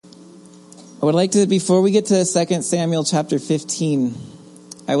I would like to, before we get to 2 Samuel chapter 15,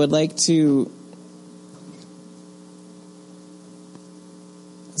 I would like to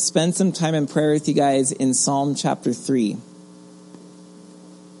spend some time in prayer with you guys in Psalm chapter 3.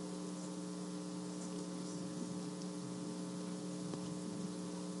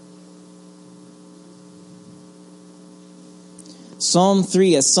 Psalm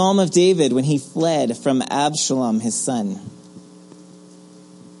 3, a psalm of David when he fled from Absalom, his son.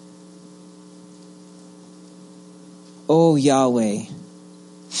 O Yahweh,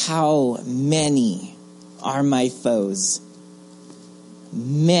 how many are my foes?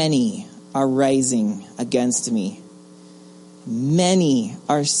 Many are rising against me. Many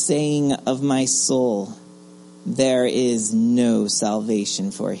are saying of my soul, there is no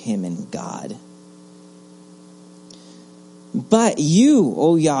salvation for him in God. But you,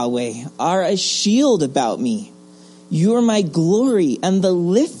 O Yahweh, are a shield about me. You are my glory and the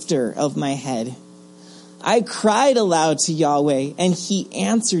lifter of my head. I cried aloud to Yahweh, and he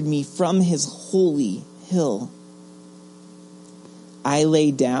answered me from his holy hill. I lay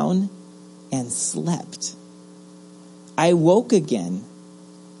down and slept. I woke again,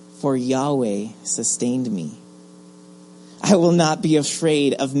 for Yahweh sustained me. I will not be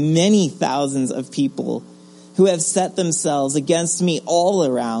afraid of many thousands of people who have set themselves against me all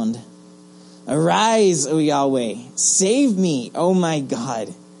around. Arise, O Yahweh, save me, O my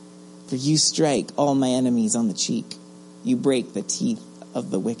God. For you strike all my enemies on the cheek. You break the teeth of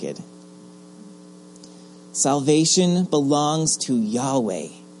the wicked. Salvation belongs to Yahweh.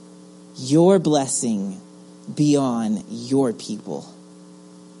 Your blessing be on your people.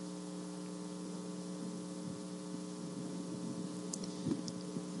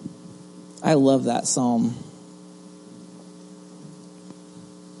 I love that psalm.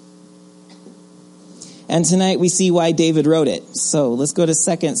 And tonight we see why David wrote it. So let's go to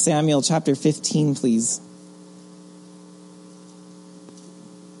 2 Samuel chapter 15, please.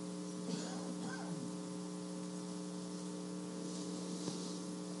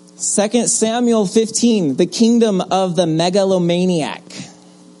 Second Samuel 15, the kingdom of the Megalomaniac.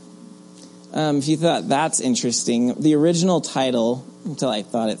 If you thought that's interesting, the original title, until I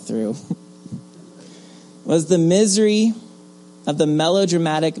thought it through, was The Misery of the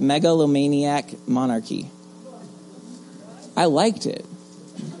Melodramatic Megalomaniac Monarchy. I liked it.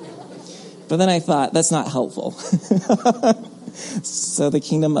 But then I thought, that's not helpful. So the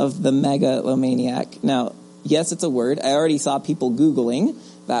kingdom of the Megalomaniac. Now, yes, it's a word. I already saw people Googling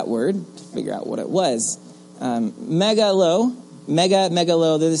that word to figure out what it was. Megalo,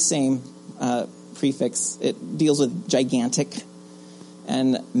 megalo, they're the same prefix. It deals with gigantic.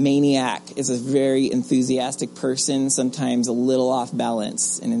 And maniac is a very enthusiastic person, sometimes a little off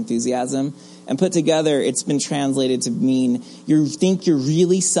balance in enthusiasm. And put together, it's been translated to mean you think you're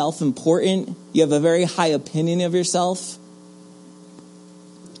really self-important. You have a very high opinion of yourself.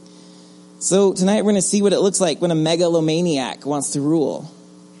 So tonight we're going to see what it looks like when a megalomaniac wants to rule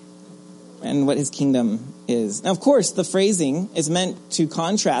and what his kingdom is. Now, of course, the phrasing is meant to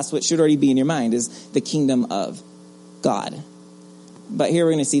contrast what should already be in your mind is the kingdom of God. But here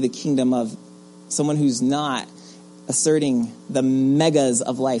we're going to see the kingdom of someone who's not asserting the megas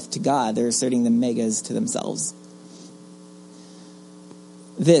of life to God. They're asserting the megas to themselves.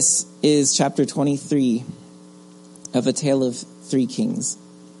 This is chapter 23 of A Tale of Three Kings.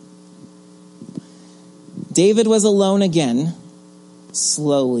 David was alone again,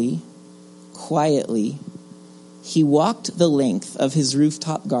 slowly, quietly. He walked the length of his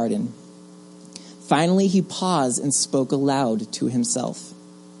rooftop garden. Finally, he paused and spoke aloud to himself.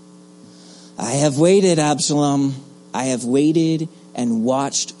 I have waited, Absalom. I have waited and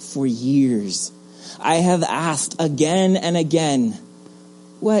watched for years. I have asked again and again,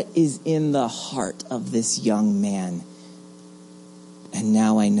 what is in the heart of this young man? And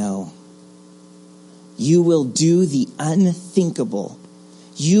now I know. You will do the unthinkable.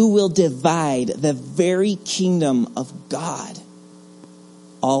 You will divide the very kingdom of God.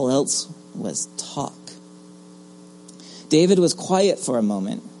 All else was talk. David was quiet for a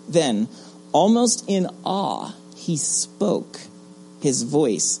moment. Then, almost in awe, he spoke. His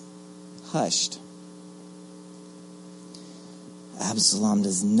voice hushed. Absalom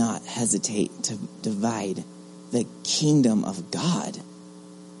does not hesitate to divide the kingdom of God.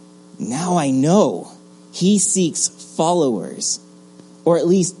 Now I know he seeks followers, or at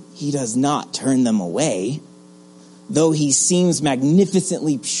least he does not turn them away. Though he seems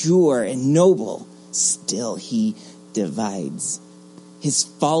magnificently pure and noble, still he divides. His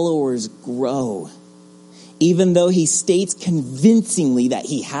followers grow. Even though he states convincingly that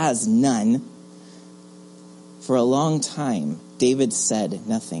he has none. For a long time, David said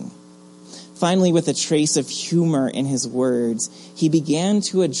nothing. Finally, with a trace of humor in his words, he began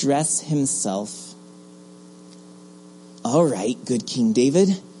to address himself. All right, good King David,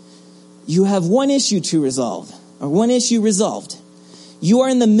 you have one issue to resolve, or one issue resolved. You are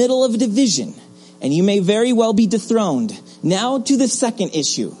in the middle of a division, and you may very well be dethroned. Now to the second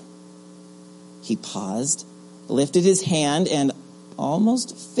issue. He paused, lifted his hand, and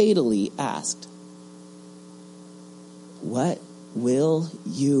almost fatally asked, what will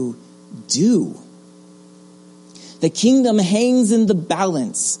you do? The kingdom hangs in the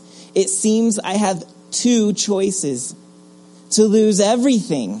balance. It seems I have two choices: to lose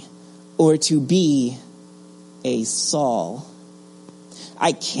everything or to be a Saul.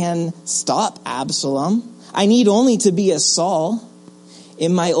 I can stop Absalom. I need only to be a Saul.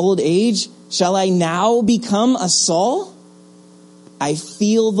 In my old age, shall I now become a Saul? I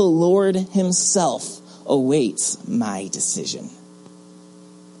feel the Lord himself awaits my decision.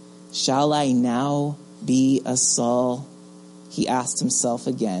 Shall I now be a Saul? He asked himself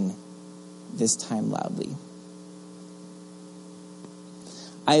again, this time loudly.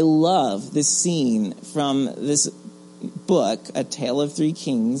 I love this scene from this book, A Tale of Three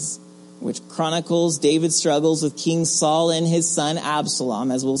Kings, which chronicles David's struggles with King Saul and his son Absalom,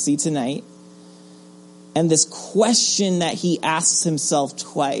 as we'll see tonight. And this question that he asks himself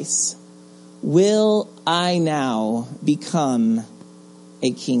twice: will I now become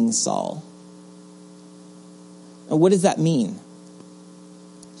a King Saul? And what does that mean?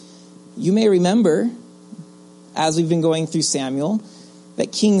 You may remember, as we've been going through Samuel,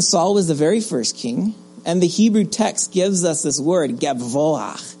 that King Saul was the very first king. And the Hebrew text gives us this word,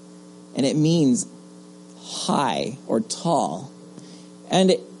 gavoach, and it means high or tall.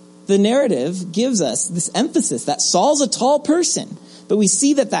 And the narrative gives us this emphasis that Saul's a tall person. But we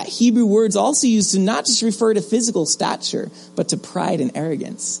see that Hebrew word's also used to not just refer to physical stature, but to pride and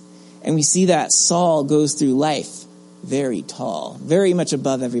arrogance. And we see that Saul goes through life very tall, very much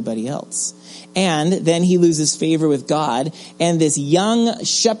above everybody else. And then he loses favor with God, and this young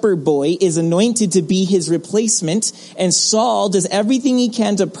shepherd boy is anointed to be his replacement, and Saul does everything he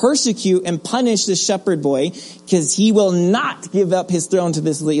can to persecute and punish this shepherd boy, because he will not give up his throne to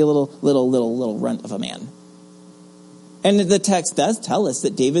this little runt of a man. And the text does tell us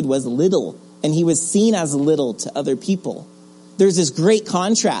that David was little, and he was seen as little to other people. There's this great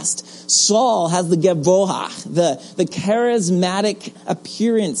contrast. Saul has the gavoach, the charismatic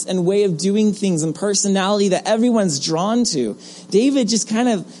appearance and way of doing things and personality that everyone's drawn to. David just kind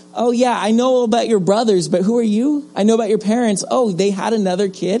of, oh yeah, I know about your brothers, but who are you? I know about your parents. Oh, they had another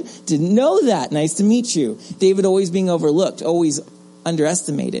kid? Didn't know that. Nice to meet you. David always being overlooked, always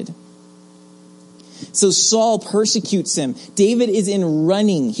underestimated. So Saul persecutes him. David is in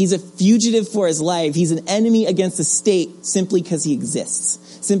running. He's a fugitive for his life. He's an enemy against the state simply because he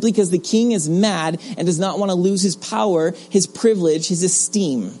exists. Simply because the king is mad and does not want to lose his power, his privilege, his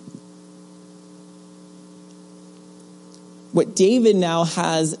esteem. What David now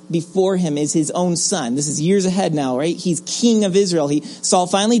has before him is his own son. This is years ahead now, right? He's king of Israel. Saul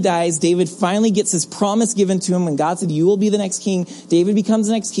finally dies. David finally gets his promise given to him when God said, you will be the next king. David becomes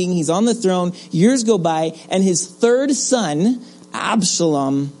the next king. He's on the throne. Years go by, and his third son,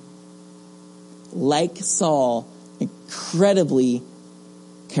 Absalom, like Saul, incredibly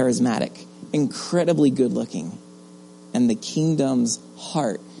charismatic, incredibly good looking. And the kingdom's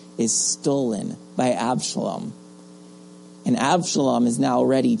heart is stolen by Absalom. And Absalom is now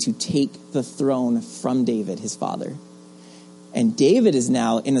ready to take the throne from David, his father. And David is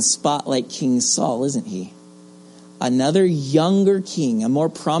now in a spot like King Saul, isn't he? Another younger king, a more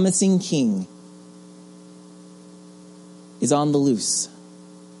promising king, is on the loose.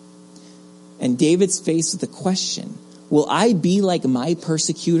 And David's faced with the question, will I be like my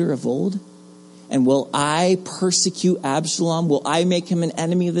persecutor of old? And will I persecute Absalom? Will I make him an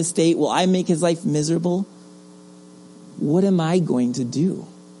enemy of the state? Will I make his life miserable? What am I going to do?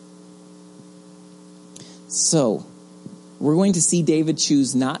 So, we're going to see David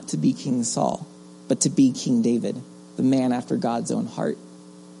choose not to be King Saul, but to be King David, the man after God's own heart.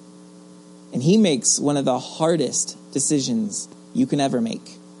 And he makes one of the hardest decisions you can ever make.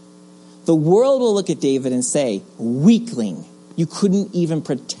 The world will look at David and say, weakling, you couldn't even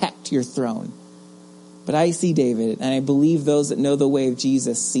protect your throne. But I see David, and I believe those that know the way of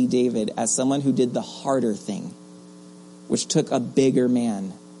Jesus see David as someone who did the harder thing, which took a bigger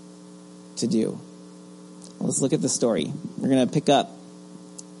man to do. Let's look at the story. We're going to pick up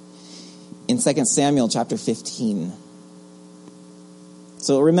in 2 Samuel chapter 15.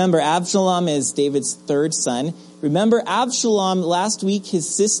 So remember, Absalom is David's third son. Remember Absalom, last week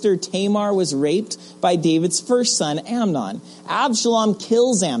his sister Tamar was raped by David's first son, Amnon. Absalom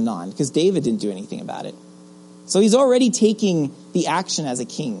kills Amnon because David didn't do anything about it. So he's already taking the action as a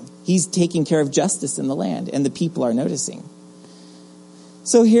king. He's taking care of justice in the land, and the people are noticing.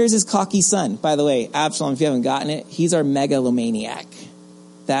 So here's his cocky son. By the way, Absalom, if you haven't gotten it, he's our megalomaniac.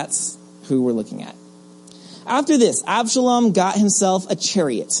 That's who we're looking at. After this, Absalom got himself a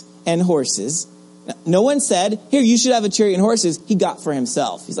chariot and horses. No one said, here, you should have a chariot and horses. He got for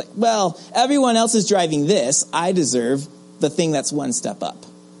himself. He's like, well, everyone else is driving this. I deserve the thing that's one step up.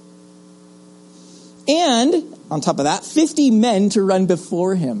 And on top of that, 50 men to run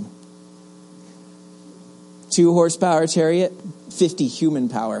before him. 2 horsepower chariot, 50 human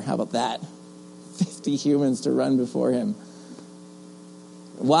power. How about that? 50 humans to run before him.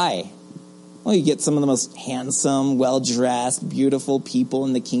 Why? Well, you get some of the most handsome, well-dressed, beautiful people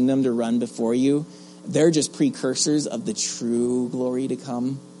in the kingdom to run before you. They're just precursors of the true glory to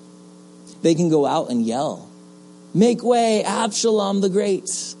come. They can go out and yell, "Make way, Absalom the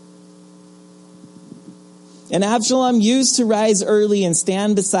Great." And Absalom used to rise early and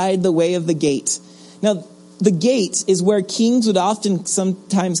stand beside the way of the gate. Now, the gate is where kings would often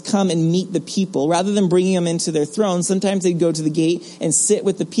sometimes come and meet the people. Rather than bringing them into their throne, sometimes they'd go to the gate and sit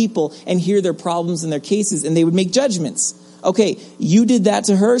with the people and hear their problems and their cases, and they would make judgments. Okay, you did that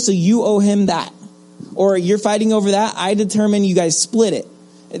to her, so you owe him that. Or you're fighting over that, I determine you guys split it.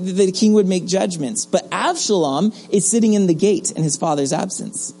 The king would make judgments. But Absalom is sitting in the gate in his father's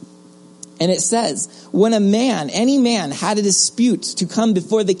absence. And it says, when any man had a dispute to come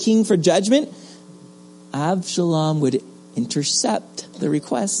before the king for judgment, Absalom would intercept the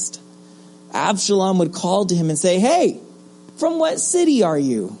request. Absalom would call to him and say, "Hey, from what city are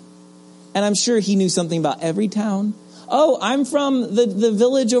you?" And I'm sure he knew something about every town. "Oh, I'm from the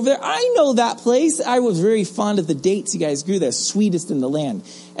village over there. I know that place. I was very fond of the dates you guys grew there, sweetest in the land."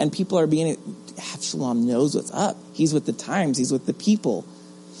 And people are Absalom knows what's up. He's with the times. He's with the people.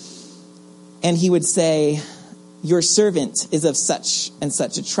 And he would say, "Your servant is of such and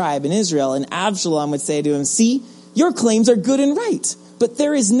such a tribe in Israel." And Absalom would say to him, "See, your claims are good and right, but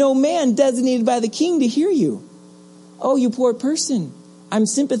there is no man designated by the king to hear you. Oh, you poor person, I'm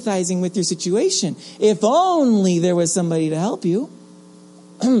sympathizing with your situation. If only there was somebody to help you.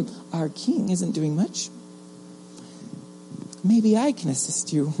 Our king isn't doing much. Maybe I can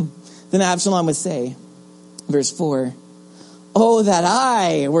assist you." Then Absalom would say, verse 4, "Oh, that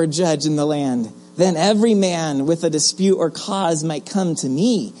I were judge in the land. Then every man with a dispute or cause might come to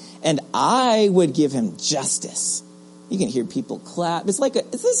me, and I would give him justice." You can hear people clap. This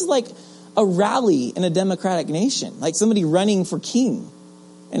is like a rally in a democratic nation, like somebody running for king.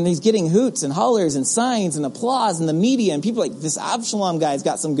 And he's getting hoots and hollers and signs and applause in the media, and people are like, this Absalom guy's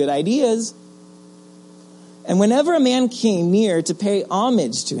got some good ideas. And whenever a man came near to pay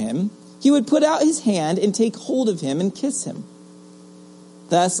homage to him, he would put out his hand and take hold of him and kiss him.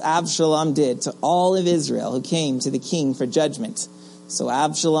 Thus Absalom did to all of Israel who came to the king for judgment. So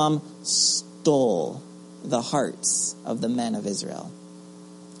Absalom stole the hearts of the men of Israel.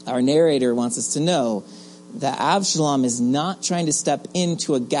 Our narrator wants us to know that Absalom is not trying to step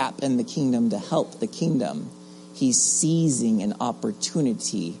into a gap in the kingdom to help the kingdom. He's seizing an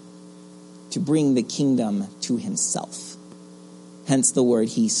opportunity to bring the kingdom to himself. Hence the word,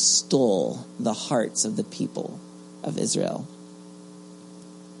 he stole the hearts of the people of Israel.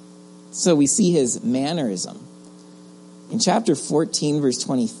 So we see his mannerism. In chapter 14, verse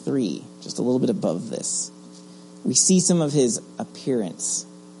 23, just a little bit above this, we see some of his appearance.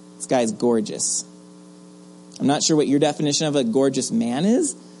 This guy's gorgeous. I'm not sure what your definition of a gorgeous man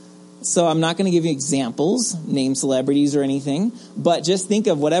is, so I'm not going to give you examples, name celebrities or anything, but just think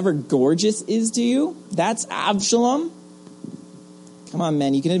of whatever gorgeous is to you. That's Absalom. Come on,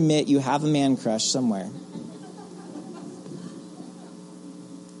 men, you can admit you have a man crush somewhere.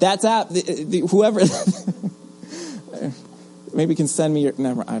 That's whoever. Maybe you can send me your.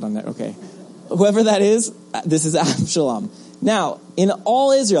 Never, I don't know. Okay, whoever that is, this is Absalom. Now, in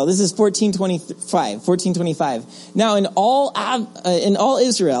all Israel, this is 1425. Now, in all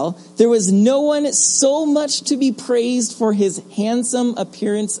Israel, there was no one so much to be praised for his handsome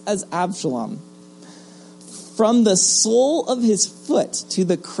appearance as Absalom. From the sole of his foot to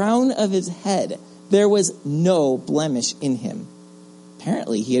the crown of his head, there was no blemish in him.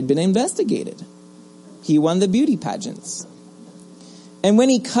 Apparently, he had been investigated. He won the beauty pageants. And when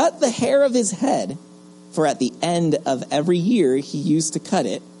he cut the hair of his head, for at the end of every year he used to cut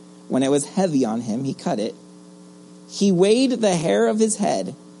it, when it was heavy on him, he cut it, he weighed the hair of his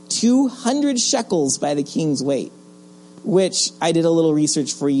head 200 shekels by the king's weight. which I did a little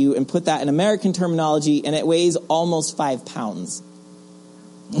research for you and put that in American terminology, and it weighs almost 5 pounds.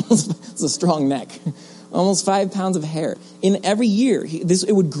 It's a strong neck. Almost 5 pounds of hair. In every year,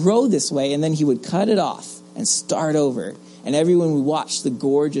 it would grow this way, and then he would cut it off and start over. And everyone would watch the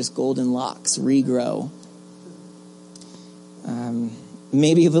gorgeous golden locks regrow.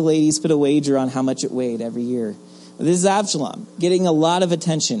 Maybe the ladies put a wager on how much it weighed every year. This is Absalom, getting a lot of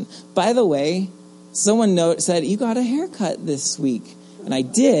attention. By the way, someone said, you got a haircut this week. And I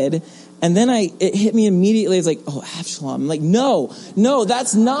did. And then it hit me immediately. It's like, oh, Absalom. I'm like, no,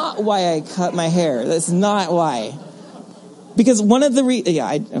 that's not why I cut my hair. That's not why. Because one of the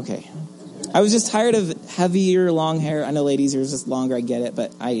okay. I was just tired of heavier, long hair. I know ladies, yours is longer, I get it,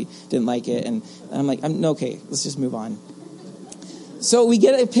 but I didn't like it. And I'm like, okay, let's just move on. So we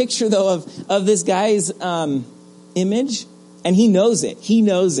get a picture, though, of this guy's image, and he knows it. He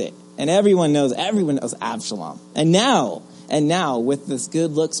knows it. And everyone knows Absalom. And now, with this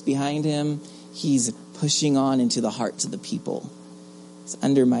good looks behind him, he's pushing on into the hearts of the people. He's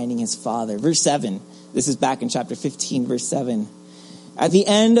undermining his father. Verse 7. This is back in chapter 15, verse 7. At the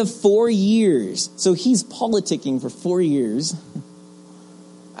end of 4 years, so he's politicking for 4 years,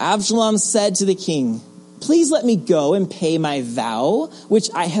 Absalom said to the king, please let me go and pay my vow, which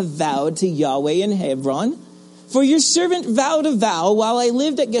I have vowed to Yahweh in Hebron. For your servant vowed a vow while I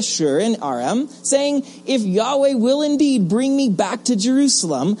lived at Geshur in Aram, saying, if Yahweh will indeed bring me back to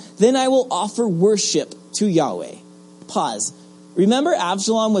Jerusalem, then I will offer worship to Yahweh. Pause. Remember,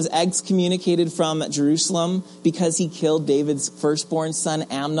 Absalom was excommunicated from Jerusalem because he killed David's firstborn son,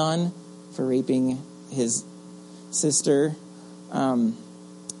 Amnon, for raping his sister.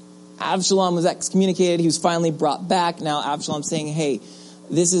 Absalom was excommunicated. He was finally brought back. Now Absalom's saying, hey,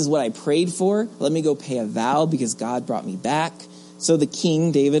 this is what I prayed for. Let me go pay a vow because God brought me back. So the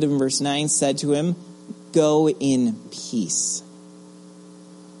king, David, in verse 9, said to him, go in peace.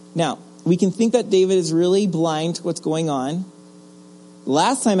 Now, we can think that David is really blind to what's going on.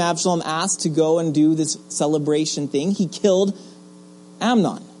 Last time Absalom asked to go and do this celebration thing, he killed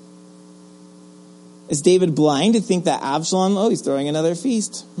Amnon. Is David blind to think that Absalom, he's throwing another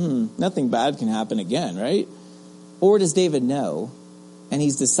feast? Nothing bad can happen again, right? Or does David know, and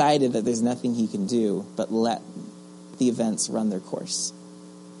he's decided that there's nothing he can do but let the events run their course?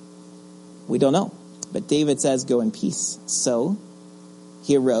 We don't know. But David says, go in peace. So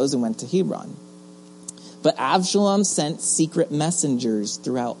he arose and went to Hebron. But Absalom sent secret messengers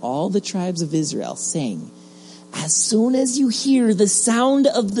throughout all the tribes of Israel, saying, as soon as you hear the sound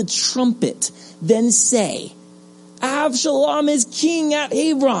of the trumpet, then say, Absalom is king at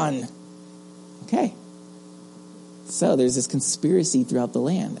Hebron. Okay. So there's this conspiracy throughout the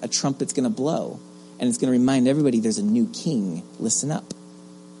land. A trumpet's going to blow, and it's going to remind everybody there's a new king. Listen up.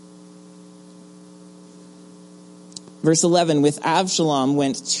 Verse 11, with Absalom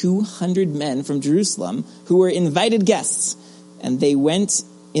went 200 men from Jerusalem who were invited guests, and they went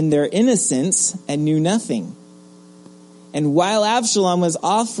in their innocence and knew nothing. And while Absalom was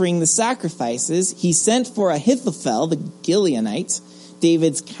offering the sacrifices, he sent for Ahithophel, the Gileonite,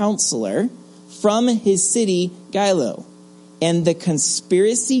 David's counselor, from his city Gilo. And the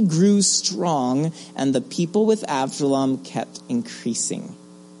conspiracy grew strong, and the people with Absalom kept increasing.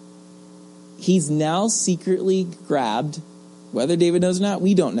 He's now secretly grabbed, whether David knows or not,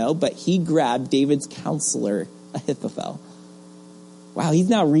 we don't know, but he grabbed David's counselor, Ahithophel. Wow, he's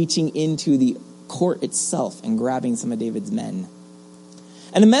now reaching into the court itself and grabbing some of David's men.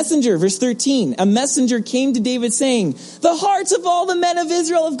 And a messenger, verse 13, a messenger came to David saying, the hearts of all the men of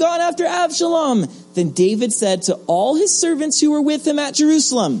Israel have gone after Absalom. Then David said to all his servants who were with him at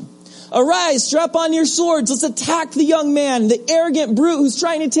Jerusalem, arise, strap on your swords, let's attack the young man, the arrogant brute who's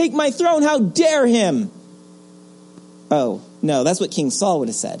trying to take my throne. How dare him? Oh, no, that's what King Saul would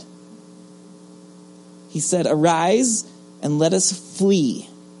have said. He said, arise and let us flee,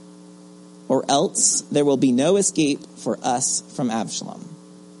 or else there will be no escape for us from Absalom.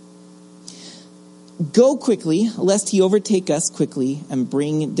 Go quickly, lest he overtake us quickly and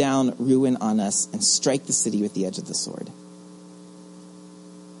bring down ruin on us and strike the city with the edge of the sword.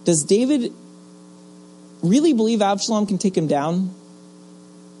 Does David really believe Absalom can take him down?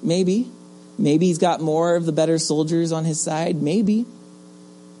 Maybe. Maybe he's got more of the better soldiers on his side. Maybe.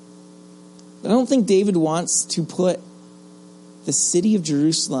 But I don't think David wants to put the city of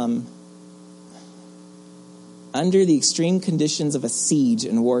Jerusalem under the extreme conditions of a siege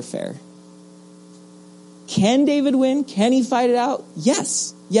and warfare. Can David win? Can he fight it out?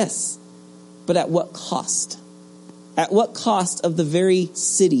 Yes. But at what cost? At what cost of the very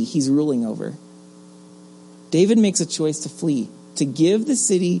city he's ruling over? David makes a choice to flee, to give the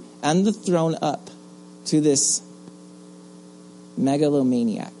city and the throne up to this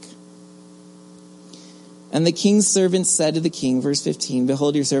Megalomaniac. And the king's servants said to the king, verse 15,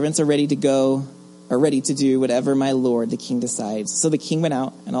 behold, your servants are ready to do whatever my lord the king decides. So the king went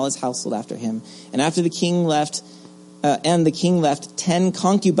out and all his household after him. And after the king left, 10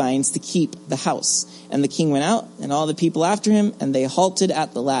 concubines to keep the house. And the king went out and all the people after him, and they halted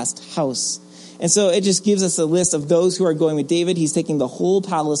at the last house. And so it just gives us a list of those who are going with David. He's taking the whole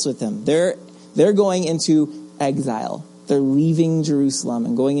palace with him. They're going into exile. They're leaving Jerusalem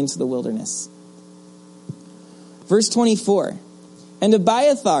and going into the wilderness. Verse 24, and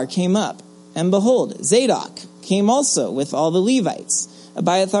Abiathar came up, and behold, Zadok came also with all the Levites.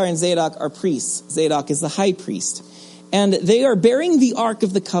 Abiathar and Zadok are priests. Zadok is the high priest. And they are bearing the ark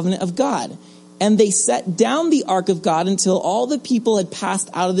of the covenant of God. And they set down the ark of God until all the people had passed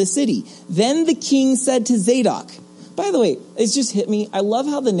out of the city. Then the king said to Zadok, by the way, it's just hit me. I love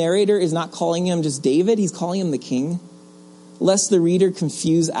how the narrator is not calling him just David. He's calling him the king, lest the reader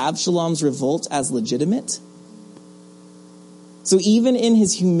confuse Absalom's revolt as legitimate. So even in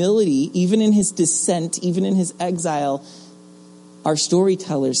his humility, even in his descent, even in his exile, our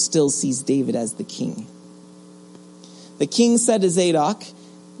storyteller still sees David as the king. The king said to Zadok,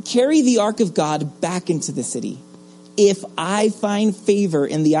 carry the ark of God back into the city. If I find favor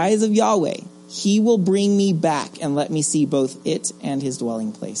in the eyes of Yahweh, he will bring me back and let me see both it and his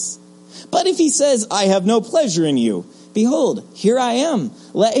dwelling place. But if he says, I have no pleasure in you, behold, here I am.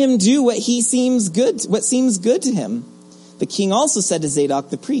 Let him do what seems good to him. The king also said to Zadok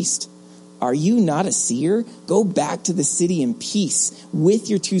the priest, are you not a seer? Go back to the city in peace with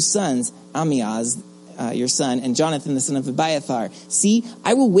your 2 sons, Amiaz, your son, and Jonathan, the son of Abiathar. See,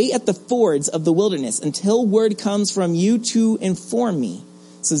 I will wait at the fords of the wilderness until word comes from you to inform me.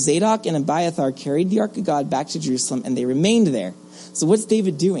 So Zadok and Abiathar carried the ark of God back to Jerusalem, and they remained there. So what's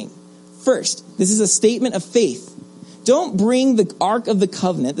David doing? First, this is a statement of faith. Don't bring the ark of the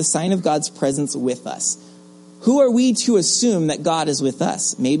covenant, the sign of God's presence, with us. Who are we to assume that God is with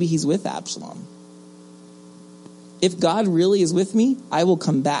us? Maybe he's with Absalom. If God really is with me, I will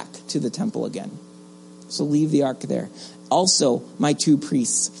come back to the temple again. So leave the ark there. Also, my 2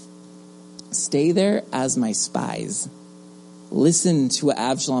 priests, stay there as my spies. Listen to what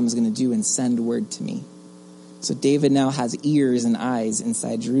Absalom is going to do and send word to me. So David now has ears and eyes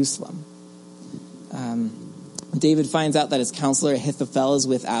inside Jerusalem. David finds out that his counselor Ahithophel is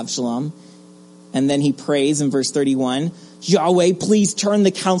with Absalom. And then he prays in verse 31, Yahweh, please turn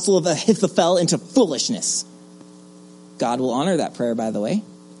the counsel of Ahithophel into foolishness. God will honor that prayer, by the way.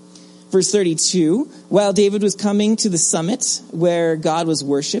 Verse 32, while David was coming to the summit where God was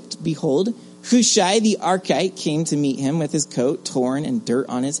worshipped, behold, Hushai the Archite came to meet him with his coat torn and dirt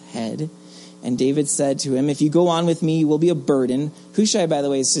on his head. And David said to him, if you go on with me, you will be a burden. Hushai, by the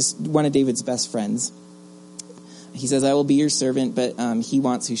way, is just one of David's best friends. He says, I will be your servant, but he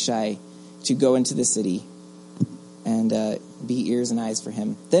wants Hushai to go into the city and be ears and eyes for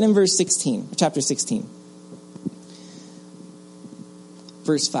him. Then in verse 16, chapter 16,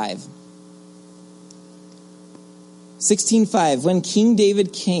 verse 5. 16:5, when King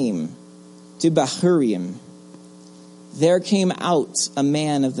David came to Bahurim, there came out a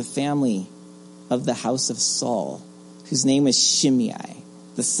man of the family of the house of Saul, whose name was Shimei,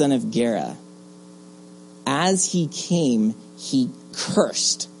 the son of Gera. As he came, he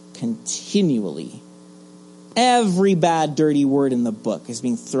cursed continually. Every bad, dirty word in the book is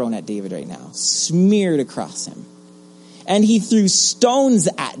being thrown at David right now, smeared across him. And he threw stones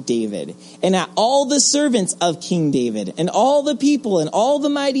at David and at all the servants of King David and all the people and all the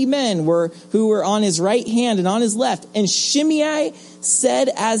mighty men who were on his right hand and on his left. And Shimei said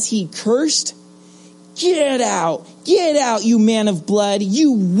as he cursed, get out, you man of blood,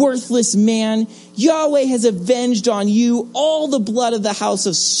 you worthless man. Yahweh has avenged on you all the blood of the house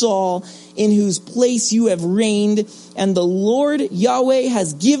of Saul, in whose place you have reigned, and the Lord Yahweh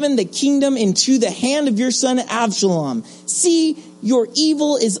has given the kingdom into the hand of your son Absalom. See, your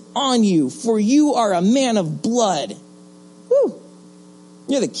evil is on you, for you are a man of blood. Woo.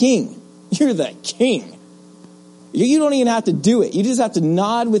 You're the king. You're the king. You don't even have to do it. You just have to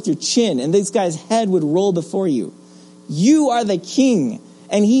nod with your chin, and this guy's head would roll before you. You are the king.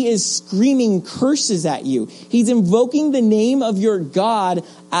 And he is screaming curses at you. He's invoking the name of your God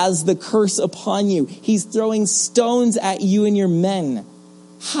as the curse upon you. He's throwing stones at you and your men.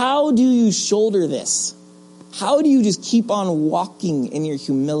 How do you shoulder this? How do you just keep on walking in your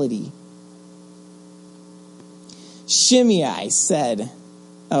humility? Shimei said,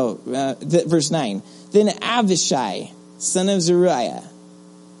 verse 9, then Abishai, son of Zeruiah,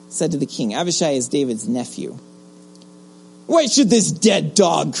 said to the king. Abishai is David's nephew. Why should this dead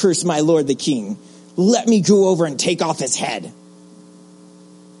dog curse my lord the king? Let me go over and take off his head.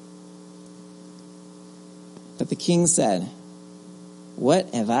 But the king said,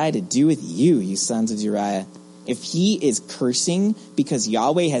 "What have I to do with you, you sons of Uriah? If he is cursing because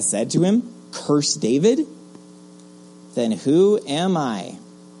Yahweh has said to him, 'Curse David,' then who am I?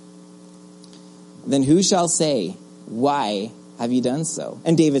 Then who shall say, 'Why have you done so?'"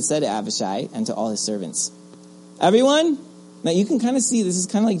 And David said to Abishai and to all his servants, "Everyone," now you can kind of see this is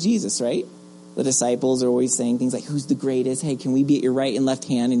kind of like Jesus, right? The disciples are always saying things like, "Who's the greatest? Hey, can we be at your right and left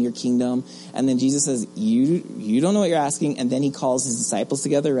hand in your kingdom?" And then Jesus says, you don't know what you're asking. And then he calls his disciples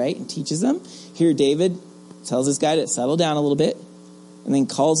together, right? And teaches them. Here, David tells this guy to settle down a little bit, and then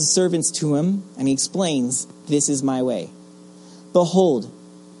calls his servants to him, and he explains, "This is my way. Behold,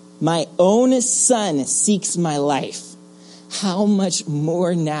 my own son seeks my life. How much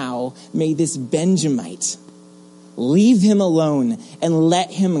more now may this Benjamite? Leave him alone and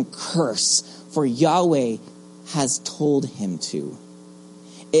let him curse, for Yahweh has told him to.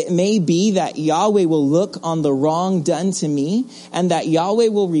 It may be that Yahweh will look on the wrong done to me, and that Yahweh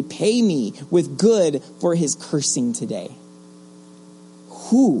will repay me with good for his cursing today."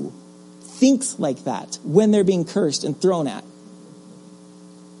 Who thinks like that when they're being cursed and thrown at?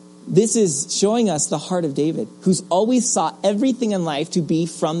 This is showing us the heart of David, who's always sought everything in life to be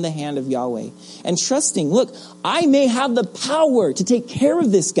from the hand of Yahweh. And trusting, look, I may have the power to take care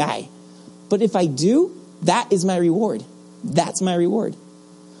of this guy, but if I do, that is my reward. That's my reward.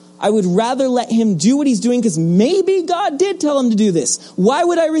 I would rather let him do what he's doing because maybe God did tell him to do this. Why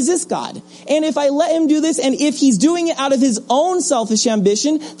would I resist God? And if I let him do this, and if he's doing it out of his own selfish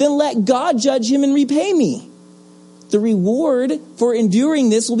ambition, then let God judge him and repay me. The reward for enduring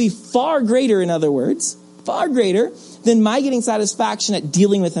this will be far greater, in other words, far greater than my getting satisfaction at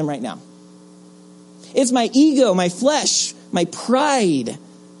dealing with him right now. It's my ego, my flesh, my pride,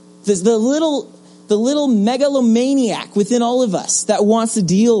 the little megalomaniac within all of us that wants to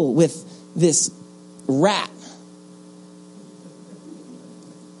deal with this rat.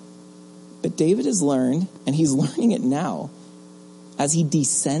 But David has learned, and he's learning it now, as he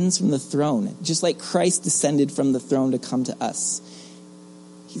descends from the throne, just like Christ descended from the throne to come to us.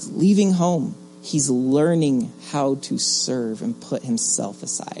 He's leaving home. He's learning how to serve and put himself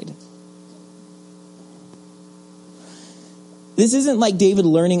aside. This isn't like David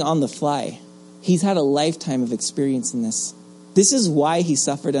learning on the fly. He's had a lifetime of experience in this. This is why he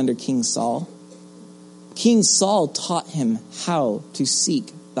suffered under King Saul. King Saul taught him how to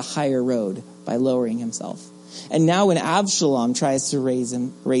seek the higher road by lowering himself. And now when Absalom tries to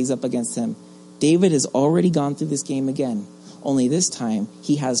raise up against him, David has already gone through this game again. Only this time,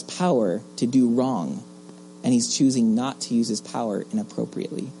 he has power to do wrong, and he's choosing not to use his power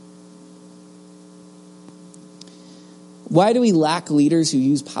inappropriately. Why do we lack leaders who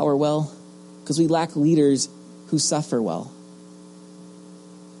use power well? Because we lack leaders who suffer well.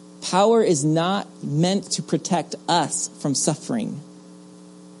 Power is not meant to protect us from suffering.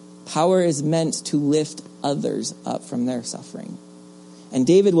 Power is meant to lift others up from their suffering. And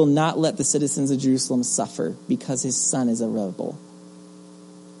David will not let the citizens of Jerusalem suffer because his son is a rebel.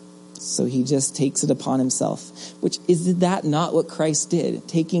 So he just takes it upon himself. Which is that not what Christ did?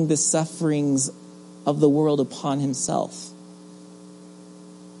 Taking the sufferings of the world upon himself.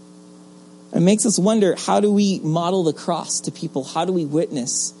 It makes us wonder, how do we model the cross to people? How do we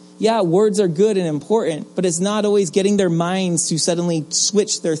witness? Yeah, words are good and important, but it's not always getting their minds to suddenly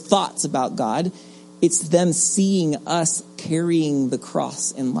switch their thoughts about God. It's them seeing us carrying the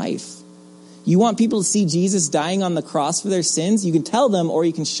cross in life. You want people to see Jesus dying on the cross for their sins? You can tell them or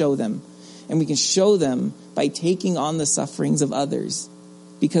you can show them. And we can show them by taking on the sufferings of others,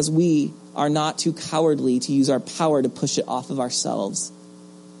 because we are not too cowardly to use our power to push it off of ourselves.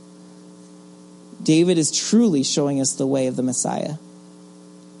 David is truly showing us the way of the Messiah.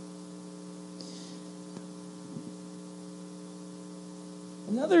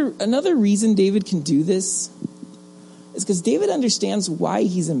 Another reason David can do this is because David understands why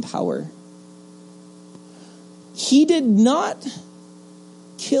he's in power. He did not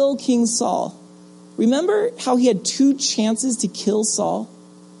kill King Saul. Remember how he had 2 chances to kill Saul?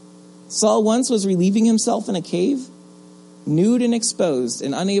 Saul once was relieving himself in a cave, nude and exposed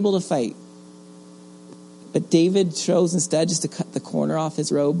and unable to fight. But David chose instead just to cut the corner off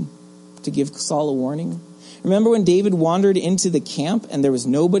his robe to give Saul a warning. Remember when David wandered into the camp and there was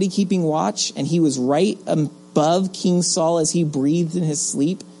nobody keeping watch, and he was right above King Saul as he breathed in his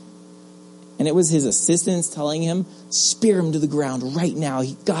sleep? And it was his assistants telling him, "Spear him to the ground right now.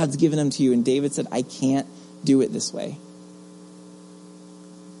 God's given him to you." And David said, "I can't do it this way."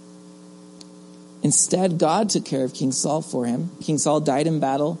 Instead, God took care of King Saul for him. King Saul died in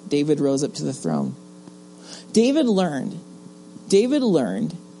battle. David rose up to the throne. David learned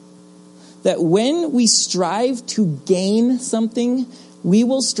that when we strive to gain something, we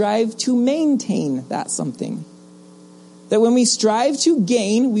will strive to maintain that something. That when we strive to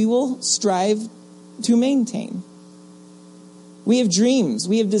gain, we will strive to maintain. We have dreams,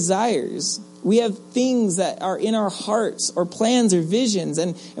 we have desires, we have things that are in our hearts or plans or visions,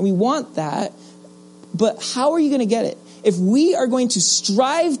 and we want that. But how are you going to get it? If we are going to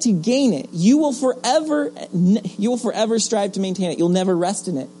strive to gain it, you will forever strive to maintain it. You'll never rest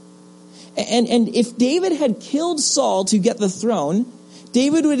in it. And if David had killed Saul to get the throne,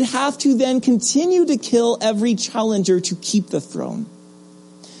 David would have to then continue to kill every challenger to keep the throne.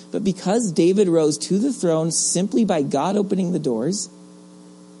 But because David rose to the throne simply by God opening the doors,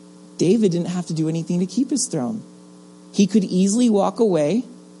 David didn't have to do anything to keep his throne. He could easily walk away.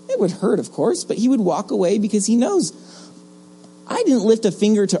 It would hurt, of course, but he would walk away because he knows, I didn't lift a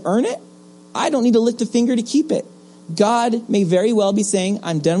finger to earn it. I don't need to lift a finger to keep it. God may very well be saying,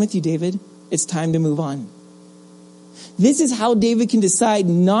 I'm done with you, David. It's time to move on. This is how David can decide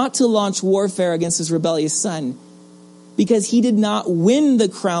not to launch warfare against his rebellious son. Because he did not win the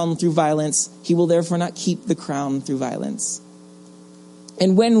crown through violence, he will therefore not keep the crown through violence.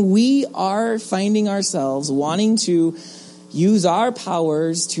 And when we are finding ourselves wanting to use our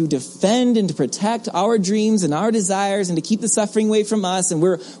powers to defend and to protect our dreams and our desires and to keep the suffering away from us, and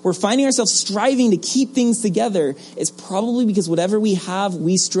we're finding ourselves striving to keep things together, it's probably because whatever we have,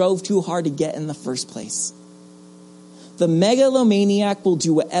 we strove too hard to get in the first place. The megalomaniac will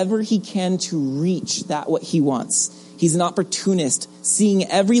do whatever he can to reach what he wants. He's an opportunist, seeing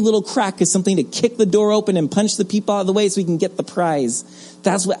every little crack as something to kick the door open and punch the people out of the way so he can get the prize.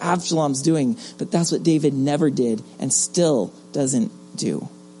 That's what Absalom's doing, but that's what David never did and still doesn't do.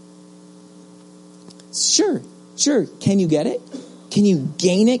 Sure. Can you get it? Can you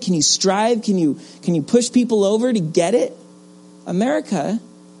gain it? Can you strive? Can you push people over to get it? America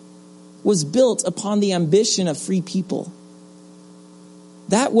was built upon the ambition of free people.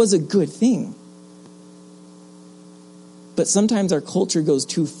 That was a good thing. But sometimes our culture goes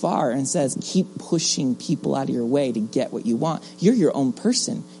too far and says, keep pushing people out of your way to get what you want. You're your own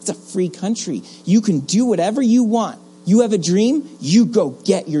person. It's a free country. You can do whatever you want. You have a dream, you go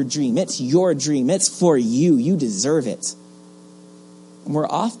get your dream. It's your dream. It's for you. You deserve it. And we're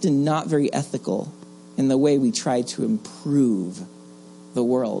often not very ethical in the way we try to improve the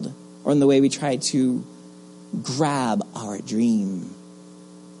world or in the way we try to grab our dream.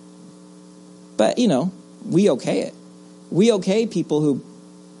 But, we okay it. We okay people who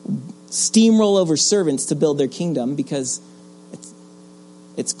steamroll over servants to build their kingdom because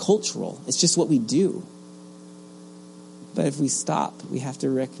it's cultural. It's just what we do. But if we stop, we have to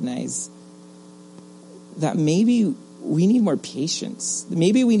recognize that maybe we need more patience.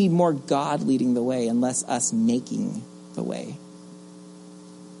 Maybe we need more God leading the way and less us making the way.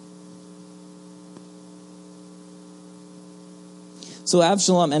 So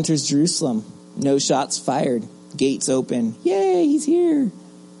Absalom enters Jerusalem. No shots fired. Gates open. Yay, he's here.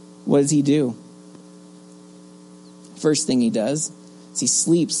 What does he do? First thing he does is he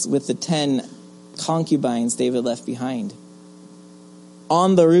sleeps with the 10 concubines David left behind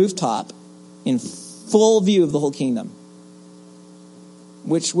on the rooftop in full view of the whole kingdom,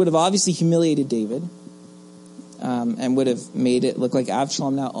 which would have obviously humiliated David and would have made it look like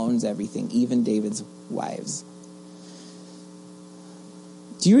Absalom now owns everything, even David's wives.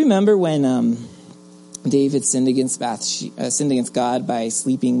 Do you remember when David sinned against God by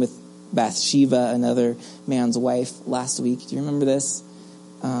sleeping with Bathsheba, another man's wife, last week? Do you remember this?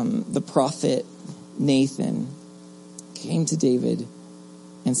 The prophet Nathan came to David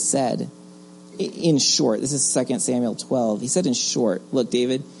and said, in short, this is 2 Samuel 12. He said in short, look,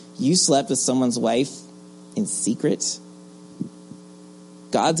 David, you slept with someone's wife in secret.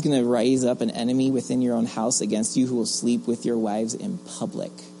 God's going to raise up an enemy within your own house against you who will sleep with your wives in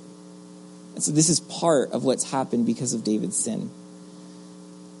public. And so this is part of what's happened because of David's sin.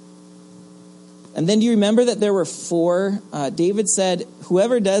 And then do you remember that there were 4? David said,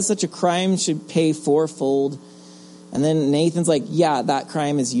 whoever does such a crime should pay 4-fold. And then Nathan's like, yeah, that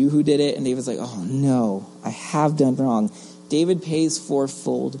crime is you who did it. And David's like, oh no, I have done wrong. David pays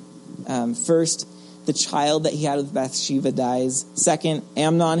 4-fold. First, the child that he had with Bathsheba dies. Second,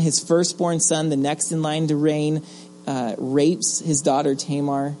 Amnon, his firstborn son, the next in line to reign, rapes his daughter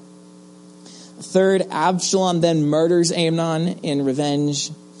Tamar. Third, Absalom then murders Amnon in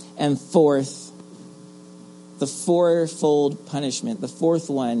revenge. And fourth, the 4-fold punishment, the fourth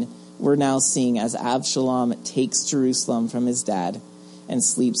one we're now seeing as Absalom takes Jerusalem from his dad and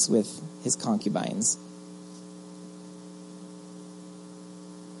sleeps with his concubines.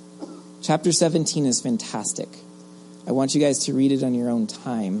 Chapter 17 is fantastic. I want you guys to read it on your own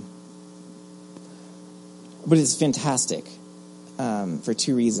time. But it's fantastic for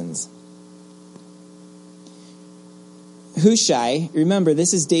two reasons. Hushai, remember,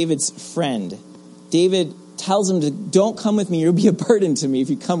 this is David's friend. David tells him to, don't come with me. You'll be a burden to me if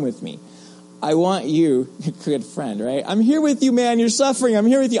you come with me. I want you, your good friend, right? I'm here with you, man. You're suffering. I'm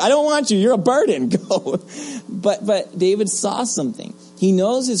here with you. I don't want you. You're a burden. Go. But David saw something. He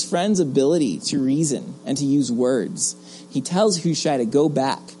knows his friend's ability to reason and to use words. He tells Hushai to go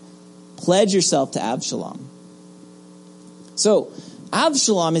back. Pledge yourself to Absalom. So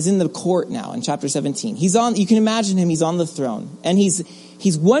Absalom is in the court now in chapter 17. You can imagine him. He's on the throne. And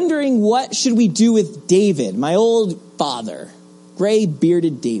he's wondering, what should we do with David, my old father,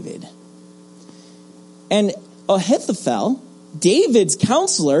 gray-bearded David? And Ahithophel, David's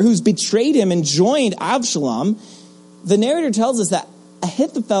counselor, who's betrayed him and joined Absalom, the narrator tells us that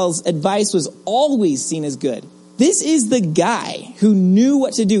Ahithophel's advice was always seen as good. This is the guy who knew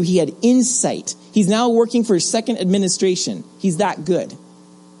what to do. He had insight. He's now working for his second administration. He's that good.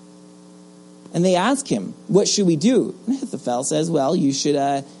 And they ask him, what should we do? And Ahithophel says, well, you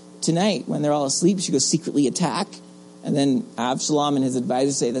should, tonight, when they're all asleep, you should go secretly attack. And then Absalom and his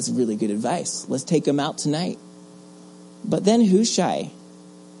advisors say, that's really good advice. Let's take him out tonight. But then Hushai,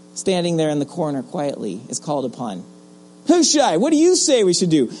 standing there in the corner quietly, is called upon. Hushai, what do you say we should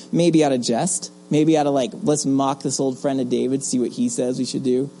do? Maybe out of jest. Maybe out of let's mock this old friend of David, see what he says we should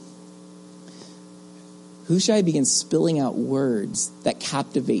do. Hushai begins spilling out words that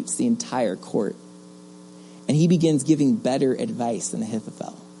captivates the entire court. And he begins giving better advice than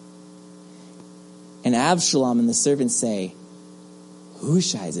Ahithophel. And Absalom and the servants say,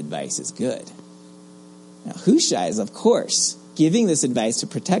 Hushai's advice is good. Now, Hushai is, of course, giving this advice to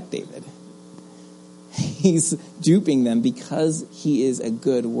protect David. He's duping them because he is a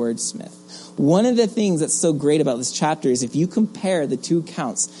good wordsmith. One of the things that's so great about this chapter is if you compare the two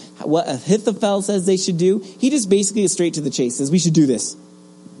accounts, what Ahithophel says they should do, he just basically is straight to the chase, says we should do this.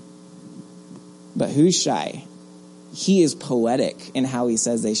 But Hushai, he is poetic in how he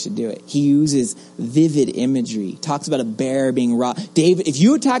says they should do it. He uses vivid imagery. Talks about a bear being robbed. David, if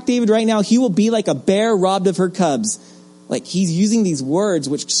you attack David right now, he will be like a bear robbed of her cubs. He's using these words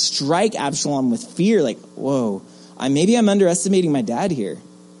which strike Absalom with fear. Whoa, maybe I'm underestimating my dad here.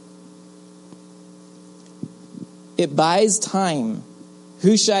 It buys time.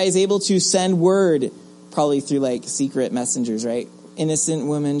 Hushai is able to send word, probably through secret messengers, right? Innocent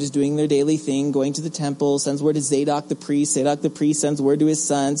women just doing their daily thing, going to the temple, sends word to Zadok the priest. Zadok the priest sends word to his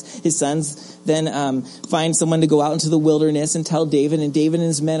sons. His sons then find someone to go out into the wilderness and tell David, and David and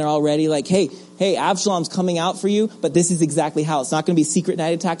his men are already hey, Absalom's coming out for you, but this is exactly how. It's not going to be a secret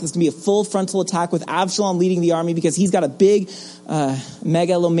night attack. It's going to be a full frontal attack with Absalom leading the army because he's got a big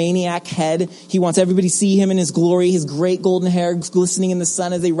megalomaniac head. He wants everybody to see him in his glory, his great golden hair glistening in the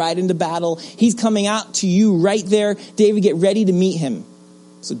sun as they ride into battle. He's coming out to you right there. David, get ready to meet him.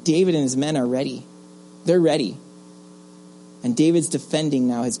 So David and his men are ready. They're ready. And David's defending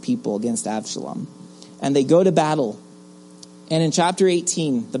now his people against Absalom. And they go to battle. And in chapter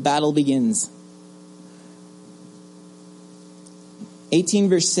 18, the battle begins. 18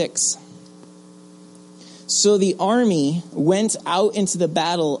 verse 6. So the army went out into the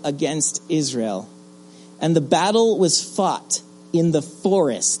battle against Israel. And the battle was fought in the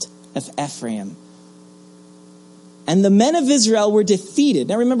forest of Ephraim. And the men of Israel were defeated.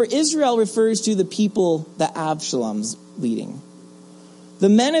 Now remember, Israel refers to the people that Absalom's leading. The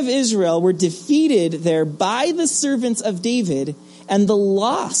men of Israel were defeated there by the servants of David, and the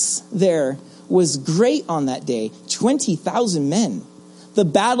loss there was great on that day, 20,000 men. The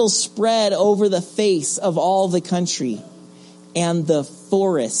battle spread over the face of all the country, and the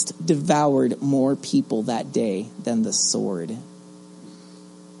forest devoured more people that day than the sword.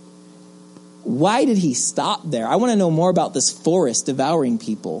 Why did he stop there? I want to know more about this forest devouring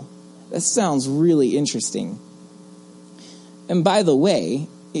people. That sounds really interesting. And by the way,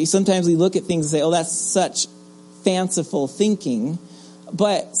 sometimes we look at things and say, oh, that's such fanciful thinking.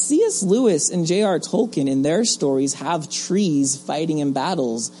 But C.S. Lewis and J.R. Tolkien in their stories have trees fighting in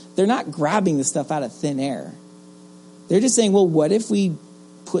battles. They're not grabbing the stuff out of thin air. They're just saying, well, what if we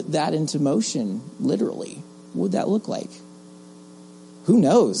put that into motion literally? What would that look like? Who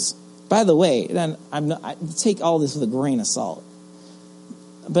knows? By the way, I take all this with a grain of salt.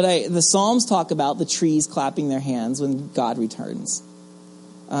 But the Psalms talk about the trees clapping their hands when God returns.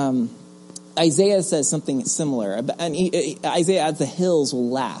 Isaiah says something similar. And Isaiah adds the hills will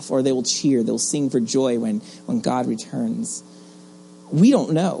laugh, or they will cheer. They'll sing for joy when God returns. We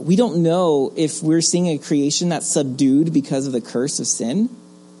don't know. We don't know if we're seeing a creation that's subdued because of the curse of sin.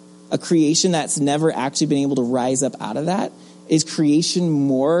 A creation that's never actually been able to rise up out of that. Is creation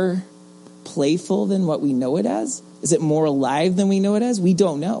more playful than what we know it as? Is it more alive than we know it as? We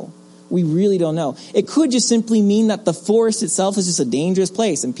don't know. We really don't know. It could just simply mean that the forest itself is just a dangerous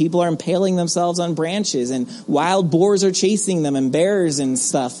place and people are impaling themselves on branches and wild boars are chasing them and bears and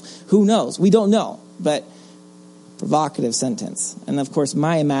stuff. Who knows? We don't know. But provocative sentence. And of course,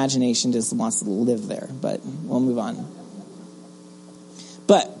 my imagination just wants to live there. But we'll move on.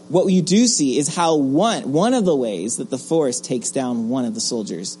 But what you do see is how one of the ways that the forest takes down one of the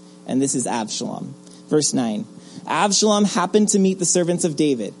soldiers. And this is Absalom. Verse 9. Absalom happened to meet the servants of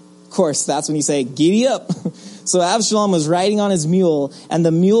David. Of course, that's when you say, giddy up. So Absalom was riding on his mule, and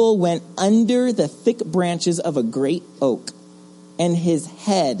the mule went under the thick branches of a great oak, and his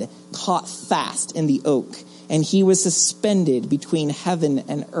head caught fast in the oak, and he was suspended between heaven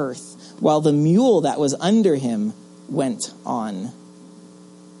and earth, while the mule that was under him went on.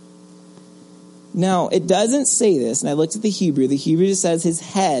 Now, it doesn't say this, and I looked at the Hebrew. The Hebrew just says his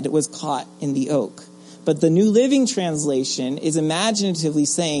head was caught in the oak. But the New Living Translation is imaginatively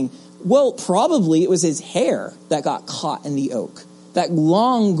saying, well, probably it was his hair that got caught in the oak. That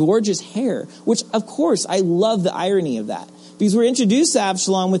long, gorgeous hair, which, of course, I love the irony of that. Because we're introduced to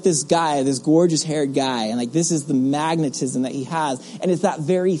Absalom with this guy, this gorgeous haired guy, and like this is the magnetism that he has. And it's that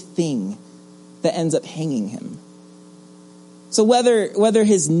very thing that ends up hanging him. So whether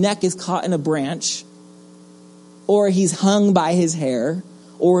his neck is caught in a branch, or he's hung by his hair,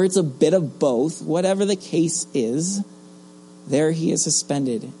 or it's a bit of both, whatever the case is, there he is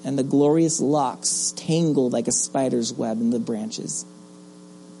suspended, and the glorious locks tangled like a spider's web in the branches.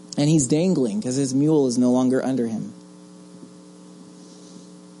 And he's dangling because his mule is no longer under him.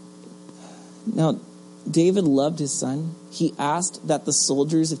 Now, David loved his son. He asked that the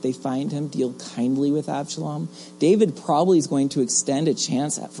soldiers, if they find him, deal kindly with Absalom. David probably is going to extend a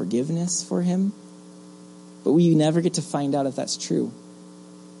chance at forgiveness for him. But we never get to find out if that's true.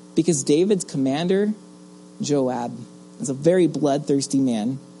 Because David's commander, Joab, is a very bloodthirsty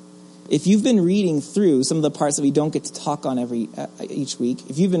man. If you've been reading through some of the parts that we don't get to talk on each week,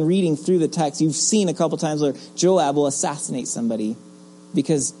 if you've been reading through the text, you've seen a couple times where Joab will assassinate somebody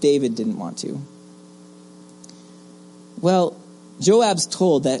because David didn't want to. Well, Joab's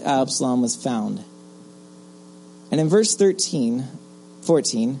told that Absalom was found. And in verse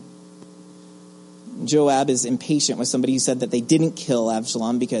 14, Joab is impatient with somebody who said that they didn't kill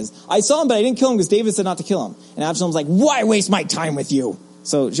Absalom because I saw him, but I didn't kill him because David said not to kill him. And Absalom's like, why waste my time with you?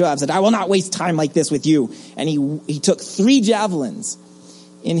 So Joab said, I will not waste time like this with you. And he took 3 javelins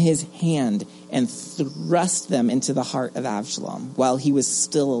in his hand and thrust them into the heart of Absalom while he was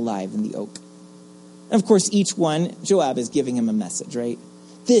still alive in the oak. And of course, each one, Joab is giving him a message, right?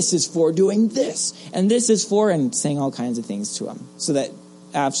 This is for doing this, and this is for, and saying all kinds of things to him so that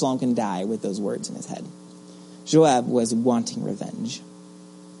Absalom can die with those words in his head. Joab was wanting revenge.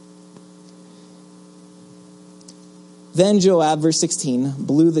 Then Joab, verse 16,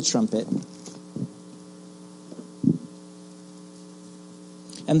 blew the trumpet.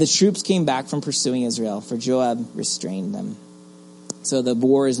 And the troops came back from pursuing Israel, for Joab restrained them. So the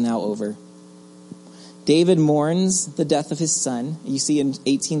war is now over. David mourns the death of his son. You see in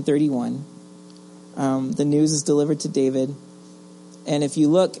 1831, the news is delivered to David. And if you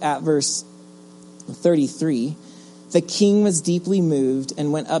look at verse 33, the king was deeply moved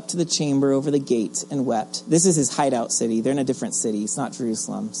and went up to the chamber over the gate and wept. This is his hideout city. They're in a different city. It's not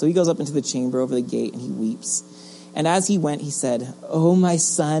Jerusalem. So he goes up into the chamber over the gate and he weeps. And as he went, he said, "Oh, my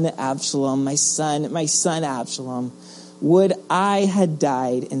son Absalom, my son Absalom, would I had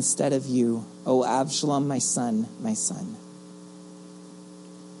died instead of you. Oh, Absalom, my son, my son."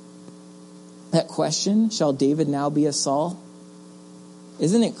 That question, shall David now be a Saul?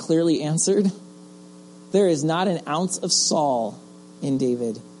 Isn't it clearly answered? There is not an ounce of Saul in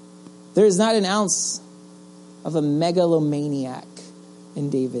David. There is not an ounce of a megalomaniac in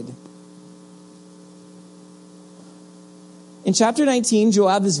David. In chapter 19,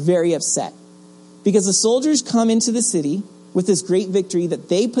 Joab is very upset because the soldiers come into the city with this great victory that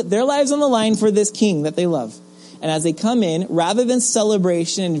they put their lives on the line for this king that they love. And as they come in, rather than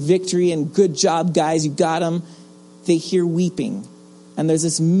celebration and victory and good job, guys, you got them, they hear weeping. And there's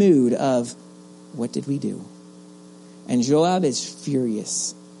this mood of, what did we do? And Joab is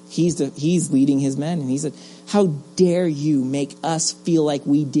furious. He's leading his men. And he said, how dare you make us feel like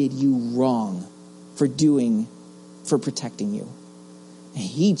we did you wrong for protecting you? And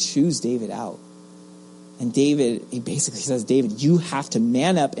he chews David out. And David, he basically says, David, you have to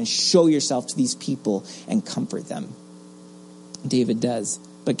man up and show yourself to these people and comfort them. David does.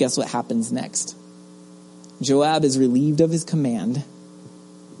 But guess what happens next? Joab is relieved of his command.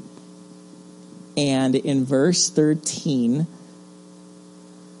 And in verse 13,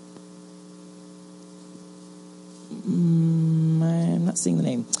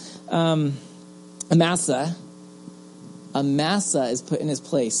 Amasa is put in his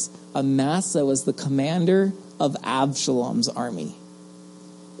place. Amasa was the commander of Absalom's army.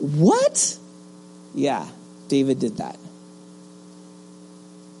 What? Yeah, David did that.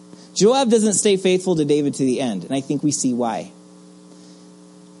 Joab doesn't stay faithful to David to the end, and I think we see why.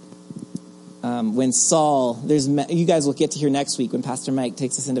 When Saul, you guys will get to hear next week when Pastor Mike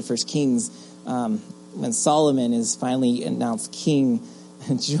takes us into 1 Kings, when Solomon is finally announced king,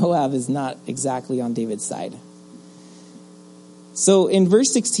 Joab is not exactly on David's side. So in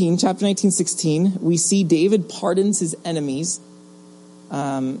verse 16, chapter 19:16, we see David pardons his enemies.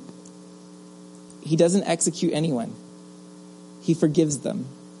 He doesn't execute anyone. He forgives them,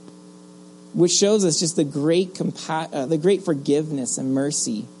 which shows us just the great forgiveness and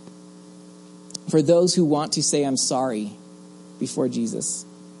mercy for those who want to say, I'm sorry, before Jesus.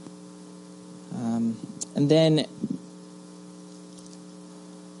 And then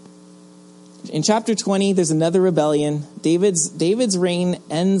in chapter 20, there's another rebellion. David's reign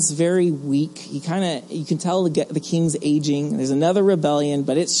ends very weak. You can tell the king's aging. There's another rebellion,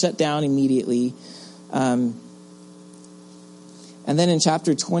 but it's shut down immediately. And then in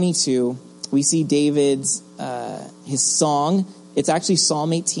chapter 22, we see David's his song. It's actually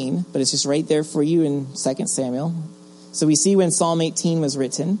Psalm 18, but it's just right there for you in 2 Samuel. So we see when Psalm 18 was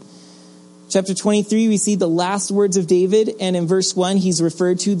written. Chapter 23, we see the last words of David, and in verse 1, he's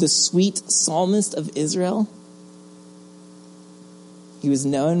referred to the sweet psalmist of Israel. He was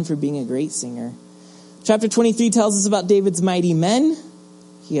known for being a great singer. Chapter 23 tells us about David's mighty men.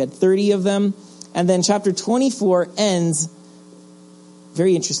 He had 30 of them. And then chapter 24 ends,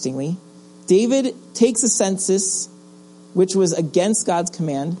 very interestingly, David takes a census, which was against God's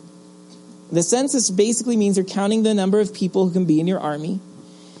command. The census basically means you're counting the number of people who can be in your army.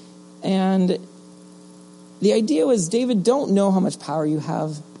 And the idea was, David, don't know how much power you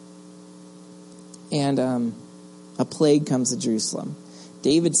have. And a plague comes to Jerusalem.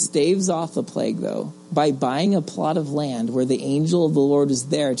 David staves off the plague, though, by buying a plot of land where the angel of the Lord is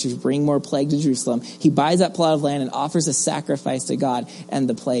there to bring more plague to Jerusalem. He buys that plot of land and offers a sacrifice to God, and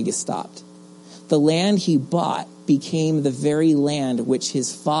the plague is stopped. The land he bought became the very land which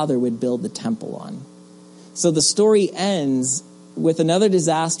his father would build the temple on. So the story ends with another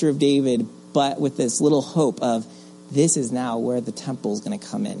disaster of David, but with this little hope of, this is now where the temple is going to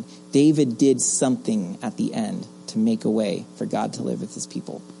come in. David did something at the end to make a way for God to live with his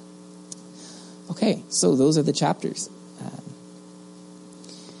people. Okay, so those are the chapters.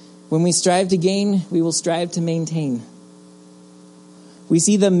 When we strive to gain, we will strive to maintain. We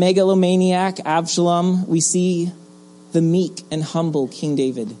see the megalomaniac Absalom. We see the meek and humble King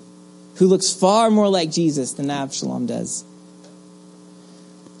David, who looks far more like Jesus than Absalom does.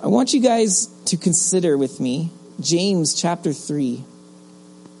 I want you guys to consider with me James chapter 3.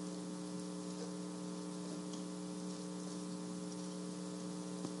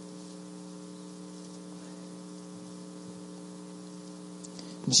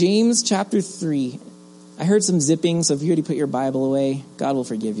 James chapter 3. I heard some zipping, so if you already put your Bible away, God will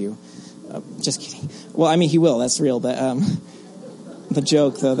forgive you. Just kidding. Well, I mean, he will. That's real. But the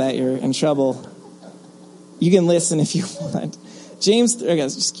joke, though, that you're in trouble. You can listen if you want.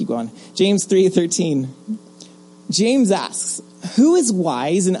 Just keep going. James 3:13. James asks, who is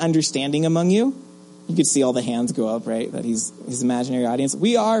wise and understanding among you? You could see all the hands go up, right? That he's his imaginary audience.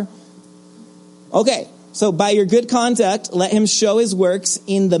 We are. Okay. So by your good conduct, let him show his works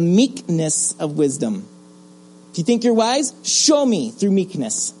in the meekness of wisdom. If you think you're wise, show me through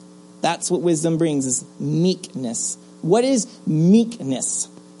meekness. That's what wisdom brings, is meekness. What is meekness?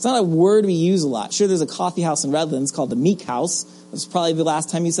 It's not a word we use a lot. Sure, there's a coffee house in Redlands called the Meek House. That's probably the last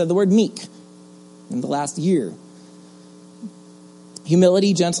time you said the word meek in the last year.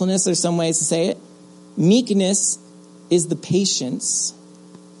 Humility, gentleness, there's some ways to say it. Meekness is the patience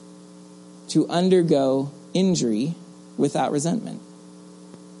to undergo injury without resentment.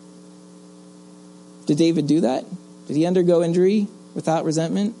 Did David do that? Did he undergo injury without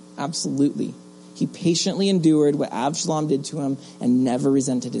resentment? Absolutely. He patiently endured what Absalom did to him and never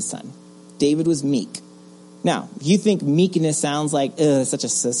resented his son. David was meek. Now, if you think meekness sounds like such a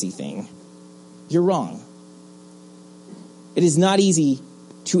sissy thing, you're wrong. It is not easy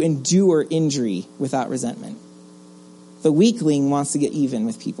to endure injury without resentment. The weakling wants to get even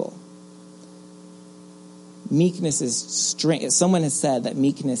with people. Meekness is strength. Someone has said that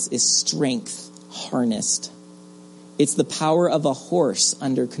meekness is strength harnessed. It's the power of a horse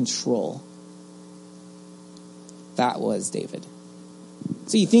under control. That was David.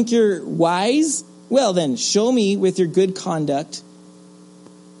 So you think you're wise? Well then, show me with your good conduct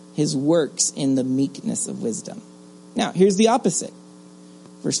his works in the meekness of wisdom. Now, here's the opposite.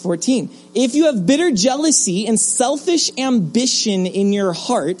 Verse 14, if you have bitter jealousy and selfish ambition in your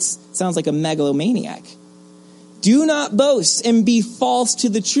hearts, sounds like a megalomaniac, do not boast and be false to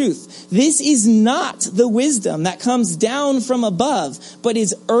the truth. This is not the wisdom that comes down from above, but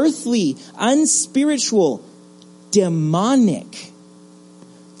is earthly, unspiritual, demonic.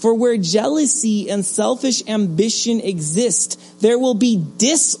 For where jealousy and selfish ambition exist, there will be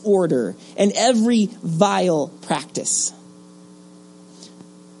disorder and every vile practice.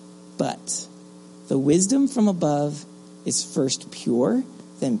 But the wisdom from above is first pure,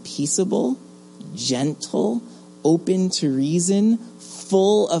 then peaceable, gentle, open to reason,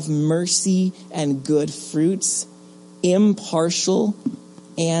 full of mercy and good fruits, impartial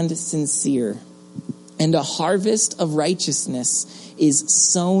and sincere. And a harvest of righteousness is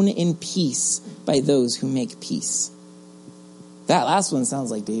sown in peace by those who make peace. That last one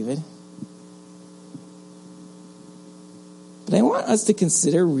sounds like David. But I want us to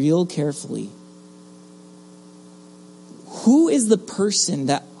consider real carefully, who is the person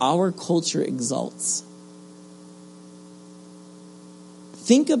that our culture exalts?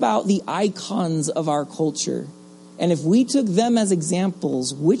 Think about the icons of our culture. And if we took them as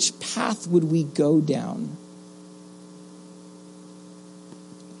examples, which path would we go down?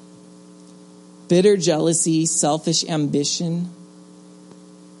 Bitter jealousy, selfish ambition.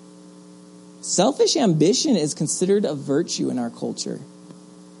 Selfish ambition is considered a virtue in our culture.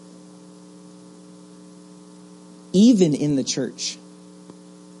 Even in the church,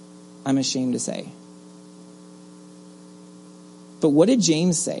 I'm ashamed to say. But what did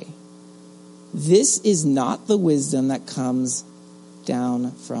James say? This is not the wisdom that comes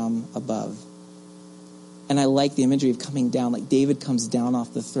down from above. And I like the imagery of coming down, like David comes down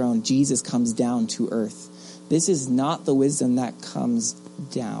off the throne. Jesus comes down to earth. This is not the wisdom that comes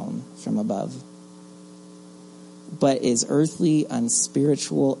down from above, but is earthly,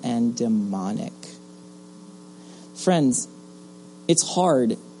 unspiritual, and demonic. Friends, it's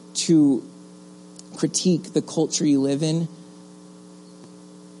hard to critique the culture you live in.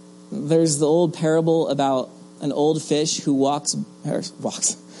 There's the old parable about an old fish who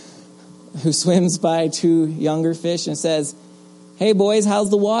who swims by two younger fish and says, "Hey boys, how's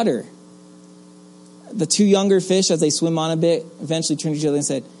the water?" The two younger fish, as they swim on a bit, eventually turned to each other and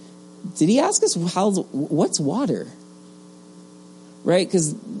said, "Did he ask us what's water?" Right?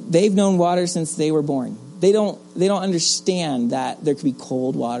 Because they've known water since they were born. They don't understand that there could be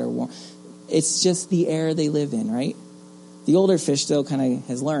cold water, warm. It's just the air they live in, right? The older fish still kind of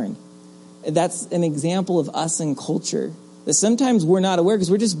has learned. That's an example of us in culture. That sometimes we're not aware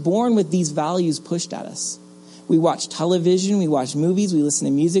because we're just born with these values pushed at us. We watch television, we watch movies, we listen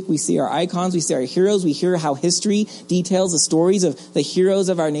to music, we see our icons, we see our heroes, we hear how history details the stories of the heroes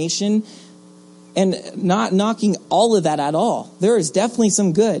of our nation. And not knocking all of that at all. There is definitely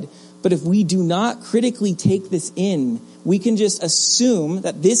some good. But if we do not critically take this in, we can just assume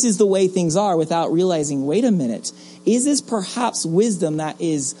that this is the way things are without realizing, wait a minute, is this perhaps wisdom that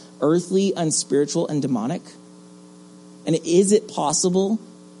is earthly, unspiritual, and demonic? And is it possible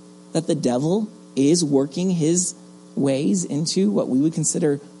that the devil is working his ways into what we would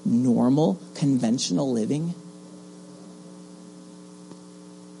consider normal, conventional living?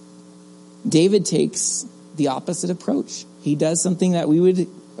 David takes the opposite approach. He does something that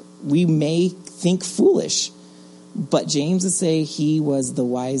we may think foolish, but James would say he was the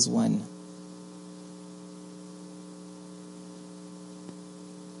wise one.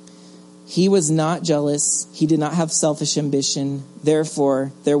 He was not jealous. He did not have selfish ambition.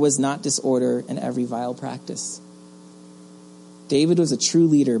 Therefore, there was not disorder in every vile practice. David was a true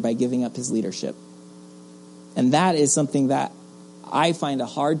leader by giving up his leadership. And that is something that I find a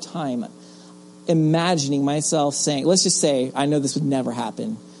hard time imagining myself saying. Let's just say, I know this would never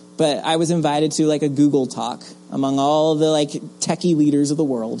happen, but I was invited to like a Google talk among all the like techie leaders of the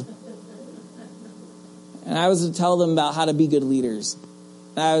world. And I was to tell them about how to be good leaders.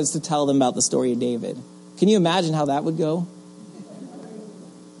 I was to tell them about the story of David. Can you imagine how that would go?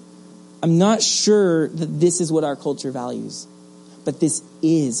 I'm not sure that this is what our culture values, but this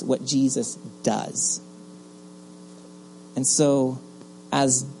is what Jesus does. And so,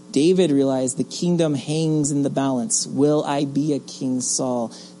 as David realized, the kingdom hangs in the balance. Will I be a King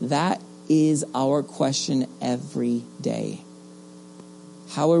Saul? That is our question every day.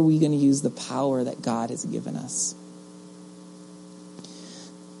 How are we going to use the power that God has given us?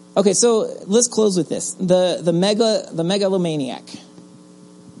 Okay, so let's close with this. The megalomaniac.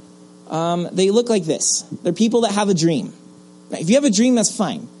 They look like this. They're people that have a dream. Now, if you have a dream, that's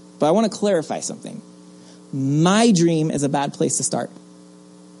fine. But I want to clarify something. My dream is a bad place to start.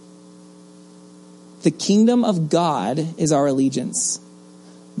 The kingdom of God is our allegiance.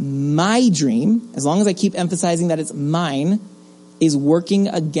 my dream, as long as I keep emphasizing that it's mine, is working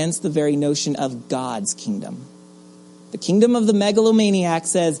against the very notion of God's kingdom. The kingdom of the megalomaniac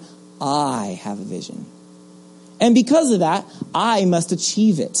says, I have a vision. And because of that, I must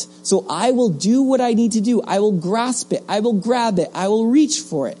achieve it. So I will do what I need to do. I will grasp it. I will grab it. I will reach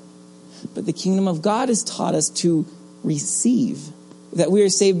for it. But the kingdom of God has taught us to receive, that we are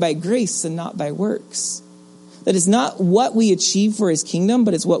saved by grace and not by works. That it's not what we achieve for his kingdom,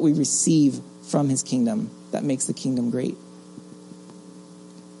 but it's what we receive from his kingdom that makes the kingdom great.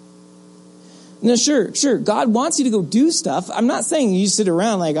 Now, sure, God wants you to go do stuff. I'm not saying you sit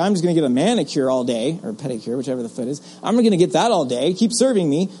around like, I'm just going to get a manicure all day, or pedicure, whichever the foot is. I'm going to get that all day. Keep serving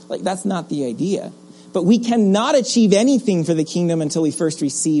me. Like, that's not the idea. But we cannot achieve anything for the kingdom until we first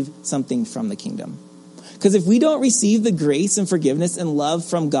receive something from the kingdom. Because if we don't receive the grace and forgiveness and love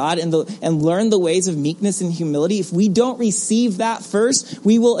from God and learn the ways of meekness and humility, if we don't receive that first,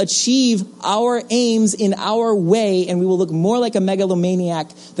 we will achieve our aims in our way, and we will look more like a megalomaniac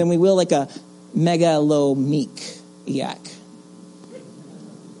than we will like a megalomeek-iac.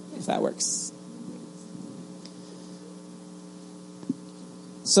 If that works.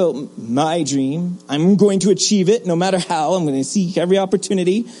 So my dream, I'm going to achieve it no matter how. I'm going to seek every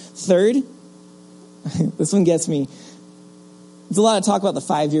opportunity. Third, this one gets me. There's a lot of talk about the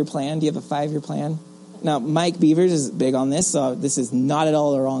 5-year plan. Do you have a 5-year plan? Now, Mike Beavers is big on this, so this is not at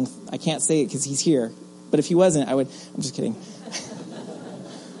all wrong. I can't say it because he's here. But if he wasn't, I would. I'm just kidding.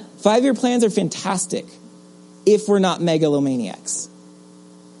 5-year plans are fantastic if we're not megalomaniacs.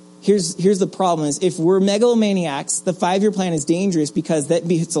 Here's the problem is if we're megalomaniacs, the 5-year plan is dangerous because that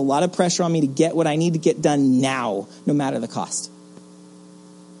puts a lot of pressure on me to get what I need to get done now, no matter the cost.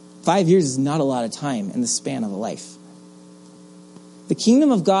 5 years is not a lot of time in the span of a life. The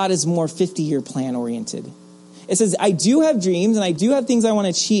kingdom of God is more 50-year plan oriented. It says, I do have dreams and I do have things I want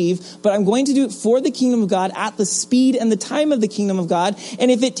to achieve, but I'm going to do it for the kingdom of God at the speed and the time of the kingdom of God.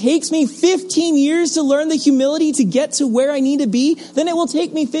 And if it takes me 15 years to learn the humility to get to where I need to be, then it will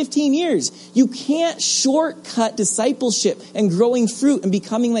take me 15 years. You can't shortcut discipleship and growing fruit and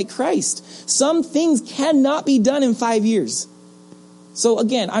becoming like Christ. Some things cannot be done in 5 years. So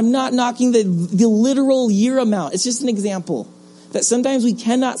again, I'm not knocking the literal year amount. It's just an example. That sometimes we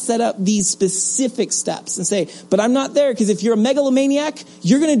cannot set up these specific steps and say, but I'm not there because if you're a megalomaniac,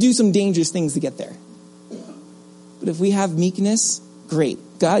 you're going to do some dangerous things to get there. But if we have meekness, great.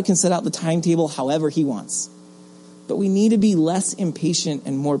 God can set out the timetable however he wants. But we need to be less impatient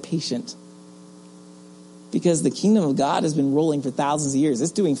and more patient. Because the kingdom of God has been rolling for thousands of years.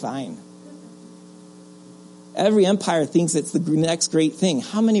 It's doing fine. Every empire thinks it's the next great thing.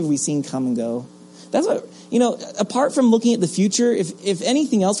 How many have we seen come and go? That's what, apart from looking at the future, if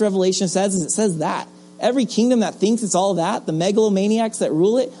anything else Revelation says, is it says that. Every kingdom that thinks it's all that, the megalomaniacs that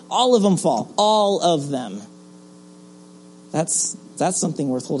rule it, all of them fall. All of them. That's something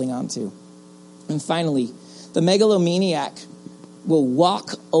worth holding on to. And finally, the megalomaniac will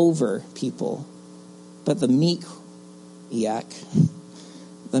walk over people, but the meek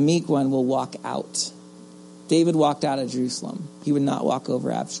one will walk out. David walked out of Jerusalem. He would not walk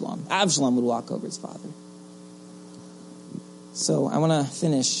over Absalom. Absalom would walk over his father. So I want to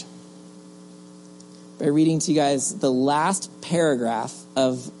finish by reading to you guys the last paragraph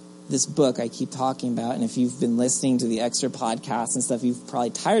of this book I keep talking about. And if you've been listening to the extra podcasts and stuff, you've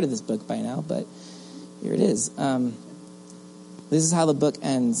probably tired of this book by now, but here it is. This is how the book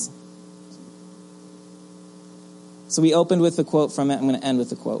ends. So we opened with a quote from it. I'm going to end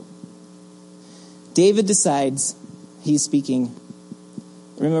with a quote. David decides, he's speaking,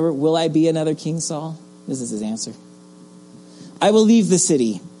 remember, will I be another King Saul? This is his answer. I will leave the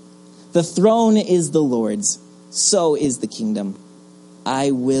city. The throne is the Lord's. So is the kingdom.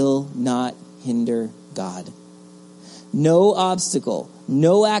 I will not hinder God. No obstacle,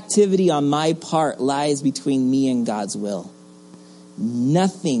 no activity on my part lies between me and God's will.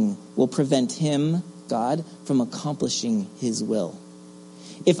 Nothing will prevent him, God, from accomplishing his will.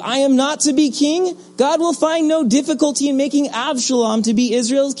 If I am not to be king, God will find no difficulty in making Absalom to be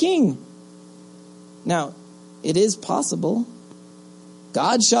Israel's king. Now, it is possible.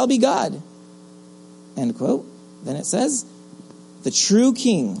 God shall be God. End quote. Then it says, the true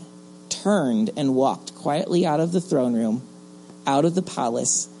king turned and walked quietly out of the throne room, out of the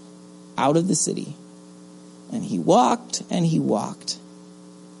palace, out of the city. And he walked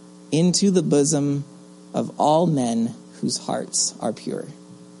into the bosom of all men whose hearts are pure.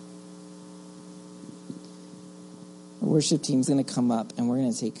 The worship team's going to come up and we're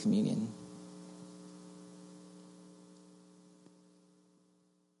going to take communion.